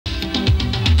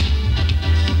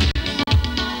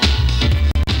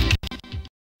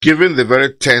Given the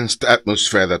very tense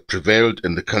atmosphere that prevailed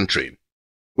in the country,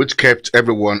 which kept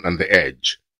everyone on the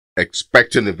edge,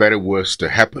 expecting the very worst to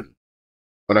happen,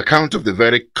 on account of the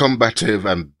very combative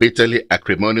and bitterly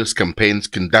acrimonious campaigns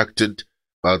conducted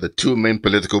by the two main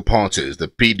political parties, the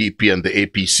PDP and the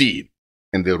APC,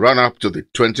 in the run-up to the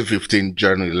 2015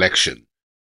 general election.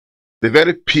 The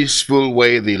very peaceful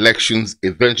way the elections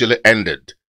eventually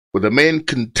ended, with the main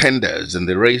contenders in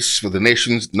the race for the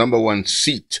nation's #1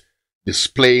 seat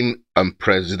displaying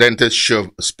unprecedented show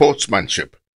of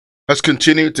sportsmanship, has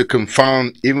continued to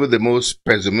confound even the most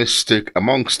pessimistic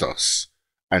amongst us,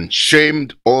 and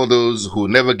shamed all those who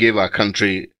never gave our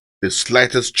country the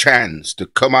slightest chance to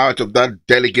come out of that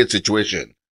delicate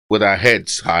situation with our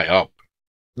heads high up.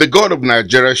 The God of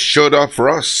Nigeria showed up for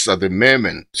us at the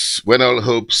moment when all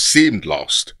hope seemed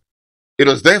lost. It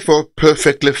was therefore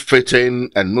perfectly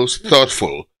fitting and most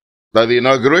thoughtful that the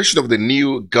inauguration of the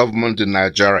new government in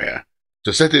Nigeria,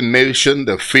 to set in motion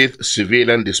the 5th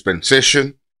civilian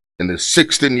dispensation in the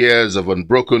 16 years of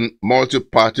unbroken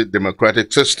multi-party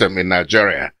democratic system in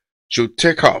Nigeria, should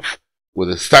take off with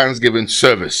a Thanksgiving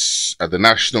service at the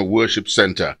National Worship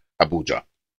Center, Abuja.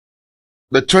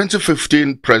 The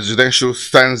 2015 Presidential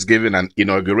Thanksgiving and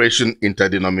Inauguration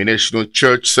Interdenominational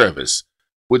Church Service,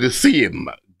 with the theme,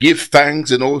 Give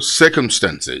Thanks in All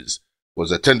Circumstances,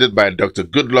 was attended by Dr.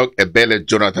 Goodluck Ebele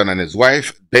Jonathan and his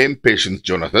wife, Dame Patience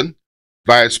Jonathan,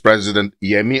 Vice President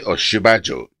Yemi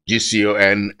Oshibajo,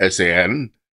 GCON SAN,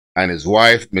 and his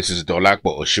wife, Mrs.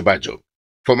 Dolakbo Oshibajo,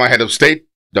 former Head of State,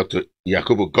 Dr.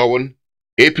 Yakubu Gowon,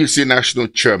 APC National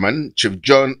Chairman, Chief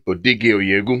John Odigi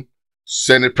Oyegu,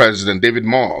 Senate President David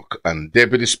Mark, and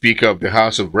Deputy Speaker of the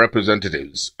House of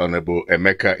Representatives, Honorable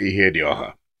Emeka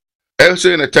Ihedioha.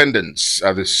 Also in attendance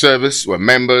at the service were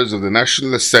members of the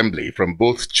National Assembly from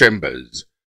both chambers,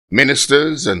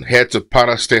 ministers and heads of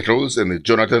parastatals in the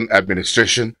Jonathan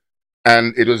administration,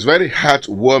 and it was very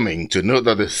heartwarming to note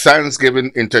that the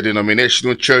Thanksgiving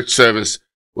Interdenominational Church service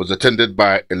was attended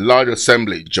by a large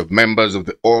assemblage of members of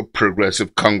the All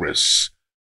Progressive Congress.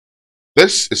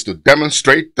 This is to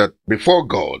demonstrate that before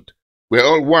God, we are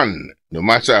all one, no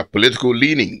matter our political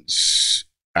leanings,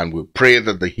 and we pray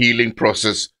that the healing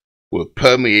process will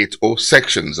permeate all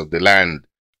sections of the land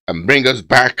and bring us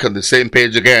back on the same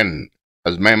page again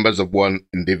as members of one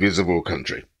indivisible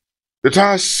country. The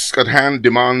task at hand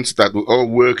demands that we all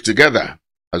work together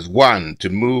as one to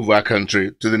move our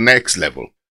country to the next level.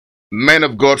 Men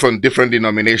of God from different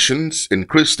denominations in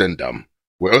Christendom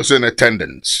were also in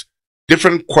attendance.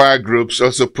 Different choir groups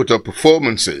also put up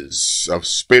performances of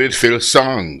spirit-filled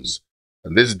songs,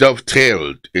 and this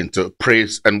dovetailed into a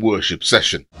praise and worship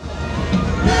session.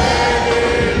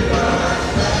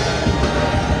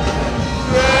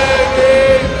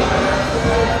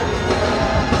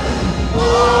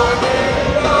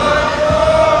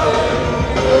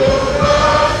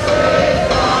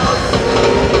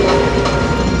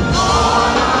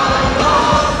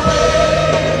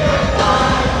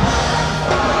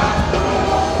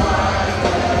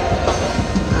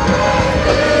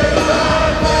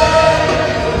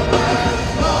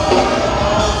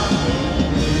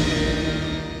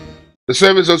 The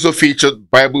service also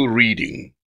featured Bible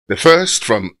reading. The first,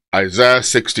 from Isaiah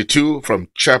 62, from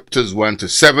chapters 1 to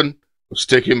 7, was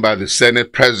taken by the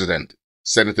Senate President,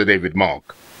 Senator David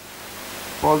Mark.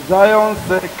 For Zion's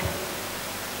sake,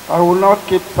 I will not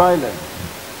keep silent.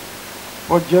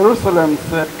 For Jerusalem's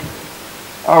sake,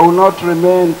 I will not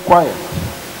remain quiet,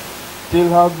 till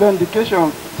her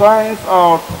vindication shines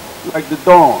out like the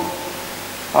dawn,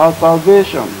 her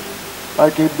salvation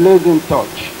like a blazing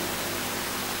torch.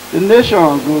 The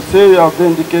nations will see your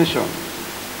vindication,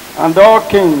 and all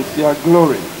kings your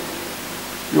glory.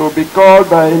 You will be called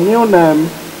by a new name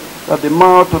that the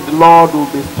mouth of the Lord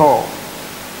will bestow.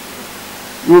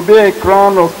 You will be a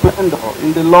crown of splendor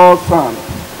in the Lord's hand,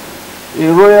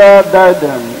 a royal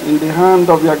diadem in the hand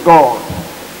of your God.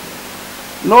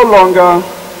 No longer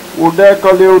will they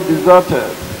call you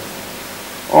deserted,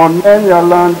 or name your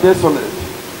land desolate.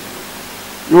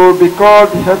 You will be called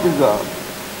Hephzibah,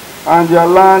 and your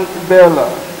land Bela.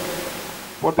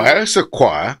 Bayelsa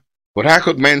Choir, Port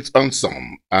Harcourt Men's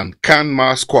Ensemble, and Can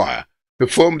Mass Choir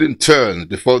performed in turn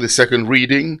before the second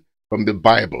reading from the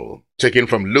Bible, taken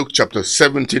from Luke chapter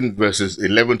 17, verses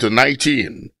 11 to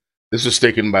 19. This was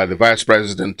taken by the Vice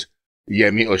President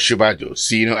Yemi Oshibajo,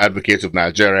 Senior Advocate of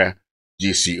Nigeria,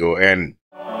 GCON.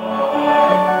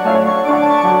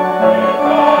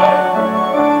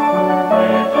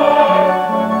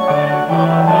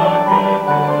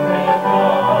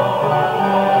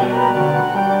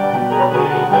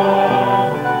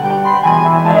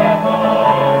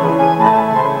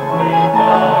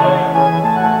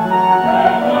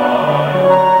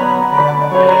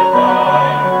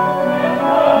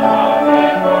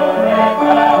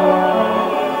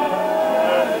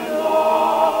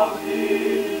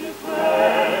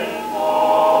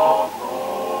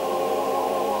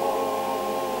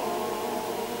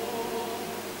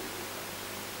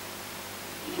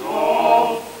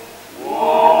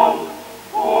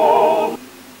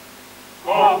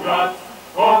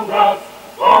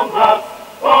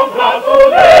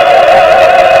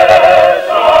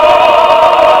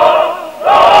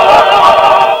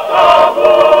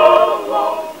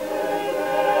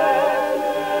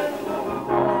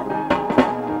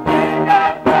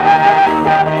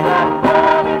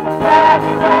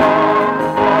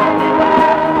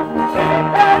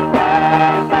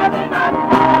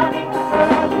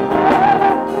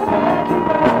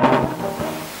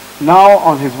 Now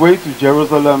on his way to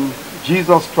Jerusalem,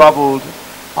 Jesus traveled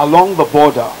along the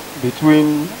border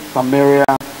between Samaria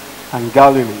and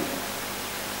Galilee.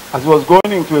 As he was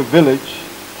going into a village,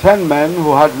 10 men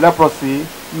who had leprosy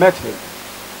met him.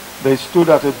 They stood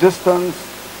at a distance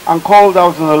and called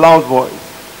out in a loud voice,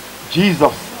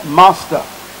 "Jesus, Master,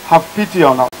 have pity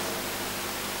on us."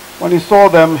 When he saw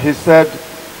them, he said,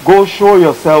 "Go show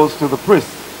yourselves to the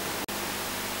priests."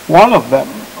 One of them,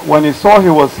 when he saw he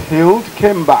was healed,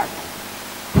 came back,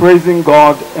 praising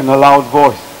God in a loud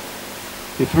voice.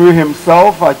 He threw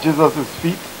himself at Jesus'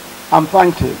 feet and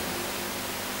thanked him.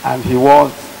 And he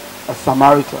was a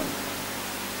Samaritan.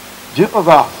 Jesus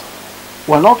asked,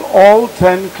 "Were not all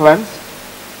 10 cleansed?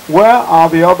 Where are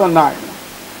the other 9?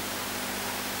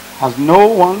 Has no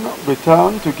one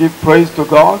returned to give praise to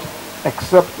God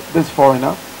except this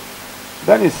foreigner?"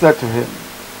 Then he said to him,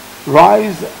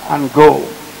 "Rise and go.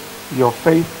 Your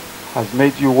faith has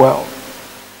made you well."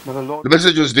 The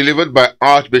message was delivered by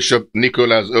Archbishop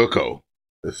Nicholas Oko.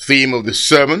 The theme of the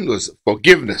sermon was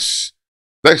forgiveness.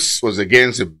 This was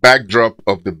against the backdrop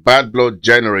of the bad blood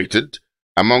generated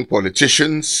among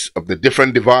politicians of the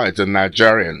different divides and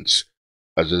Nigerians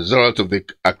as a result of the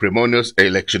acrimonious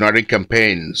electioneering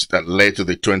campaigns that led to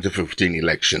the 2015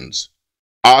 elections.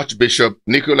 Archbishop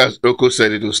Nicholas Oko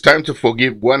said it was time to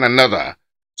forgive one another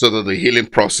so that the healing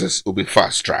process will be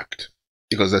fast-tracked,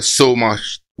 because there's so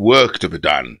much work to be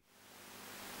done.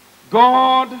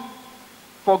 God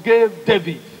forgave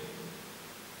David.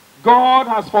 God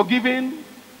has forgiven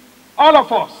all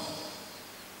of us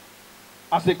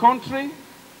as a country,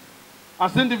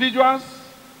 as individuals,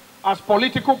 as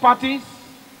political parties,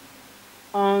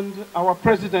 and our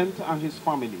president and his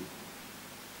family.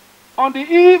 On the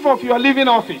eve of your leaving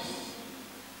office,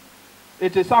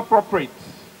 it is appropriate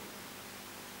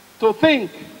to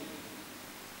think,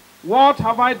 what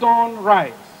have I done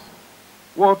right?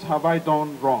 What have I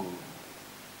done wrong?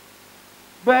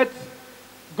 But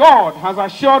God has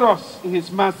assured us in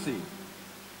his mercy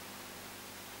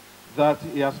that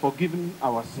he has forgiven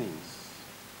our sins.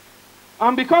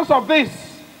 And because of this,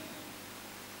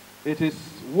 it is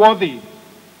worthy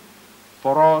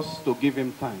for us to give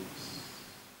him thanks.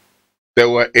 There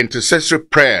were intercessory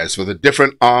prayers for the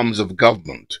different arms of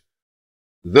government.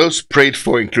 Those prayed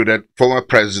for included former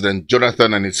President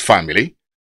Jonathan and his family,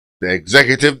 the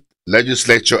executive,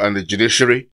 legislature and the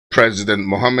judiciary, President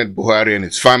Muhammad Buhari and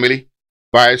his family,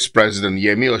 Vice President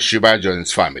Yemi Osinbajo and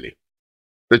his family.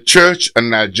 The church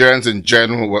and Nigerians in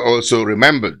general were also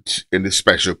remembered in the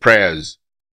special prayers.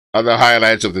 Other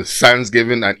highlights of the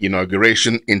Thanksgiving and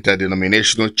Inauguration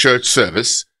interdenominational church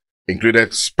service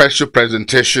included special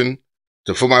presentation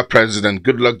to former President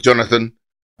Goodluck Jonathan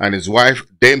and his wife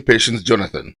Dame Patience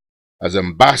Jonathan as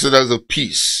ambassadors of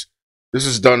peace. This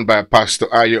is done by Pastor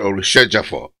Ayo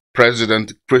Orishejafor,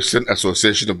 President, Christian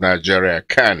Association of Nigeria,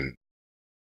 CAN.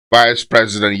 Vice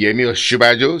President Yemi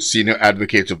Osinbajo, Senior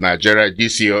Advocate of Nigeria,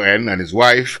 GCON, and his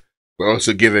wife were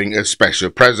also giving a special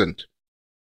present.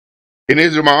 In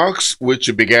his remarks,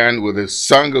 which began with a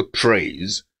song of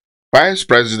praise, Vice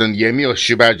President Yemi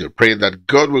Osinbajo prayed that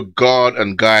God will guard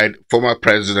and guide former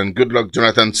President Goodluck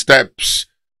Jonathan's steps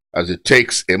as he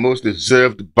takes a most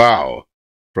deserved bow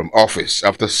from office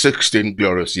after 16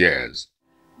 glorious years.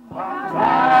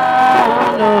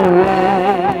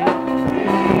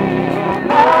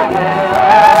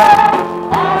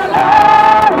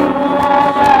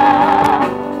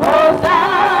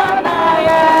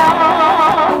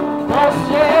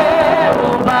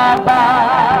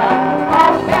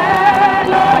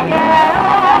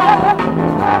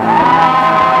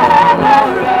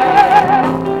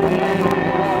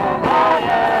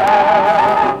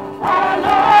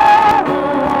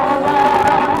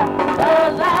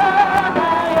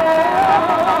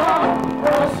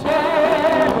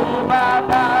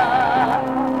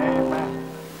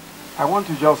 I want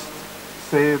to just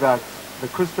say that the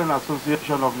Christian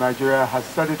Association of Nigeria has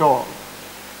said it all.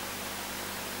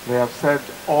 They have said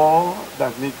all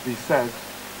that needs to be said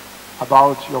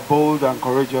about your bold and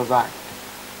courageous act.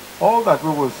 All that we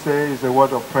will say is a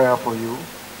word of prayer for you,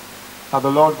 that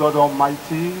the Lord God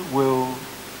Almighty will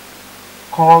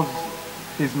cause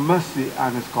his mercy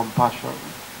and his compassion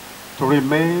to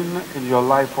remain in your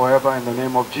life forever in the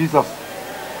name of Jesus.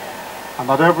 And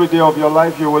that every day of your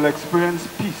life you will experience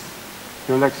peace.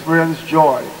 You will experience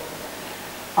joy,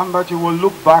 and that you will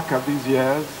look back at these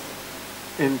years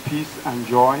in peace and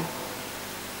joy,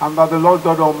 and that the Lord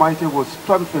God Almighty will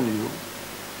strengthen you,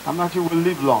 and that you will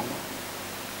live long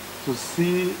to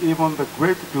see even the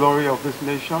great glory of this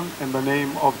nation in the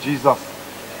name of Jesus.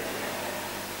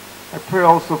 I pray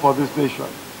also for this nation,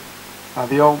 that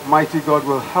the Almighty God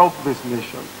will help this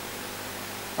nation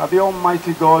that the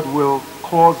Almighty God will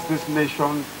cause this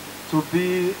nation to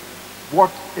be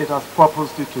what it has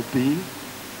purposed it to be,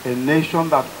 a nation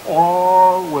that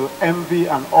all will envy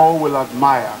and all will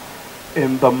admire,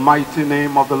 in the mighty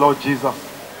name of the Lord Jesus.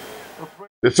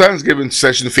 The Thanksgiving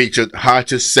session featured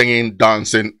hearty singing,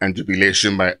 dancing, and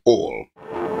jubilation by all.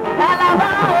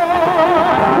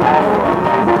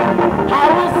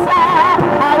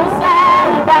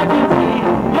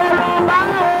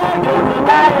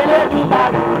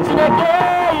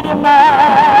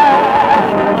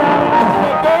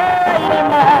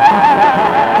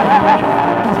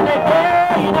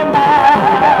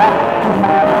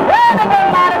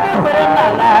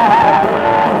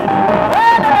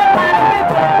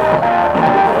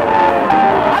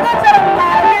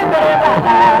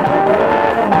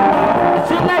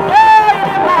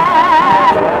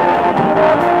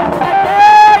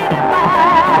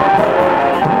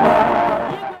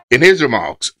 In his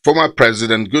remarks, former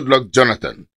President Goodluck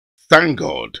Jonathan thanked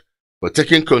God for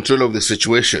taking control of the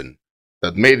situation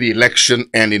that made the election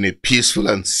end in a peaceful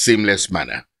and seamless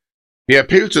manner. He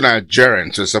appealed to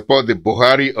Nigerians to support the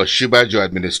Buhari-Ushered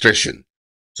administration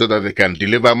so that they can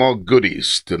deliver more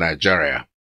goodies to Nigeria.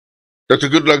 Dr.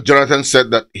 Goodluck Jonathan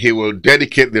said that he will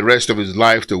dedicate the rest of his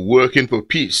life to working for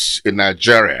peace in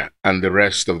Nigeria and the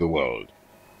rest of the world.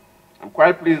 I'm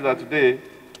quite pleased that today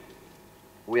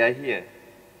we are here,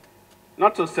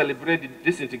 not to celebrate the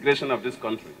disintegration of this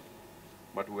country,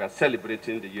 but we are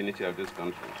celebrating the unity of this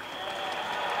country.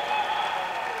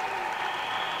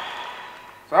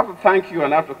 So I have to thank you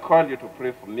and I have to call you to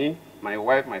pray for me, my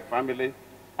wife, my family,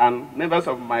 and members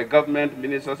of my government,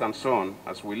 ministers, and so on,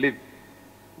 as we live.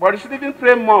 But you should even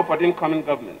pray more for the incoming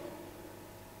government,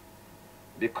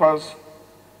 because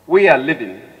we are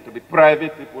living to be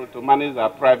private people, to manage our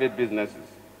private businesses.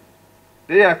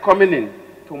 They are coming in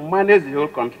to manage the whole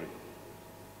country.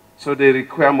 So they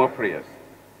require more prayers.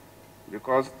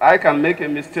 Because I can make a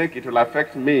mistake, it will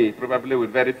affect me, probably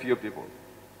with very few people.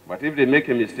 But if they make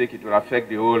a mistake, it will affect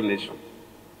the whole nation.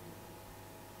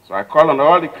 So I call on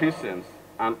all the Christians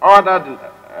and other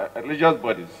religious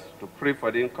bodies to pray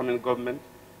for the incoming government,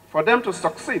 for them to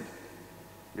succeed.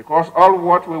 Because all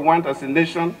what we want as a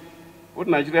nation, both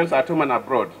Nigerians at home and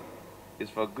abroad,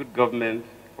 is for good government,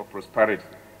 for prosperity,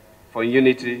 for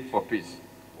unity, for peace.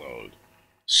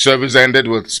 Service ended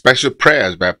with special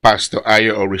prayers by Pastor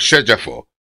Ushered,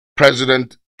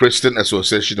 President, Christian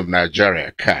Association of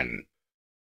Nigeria, CAN.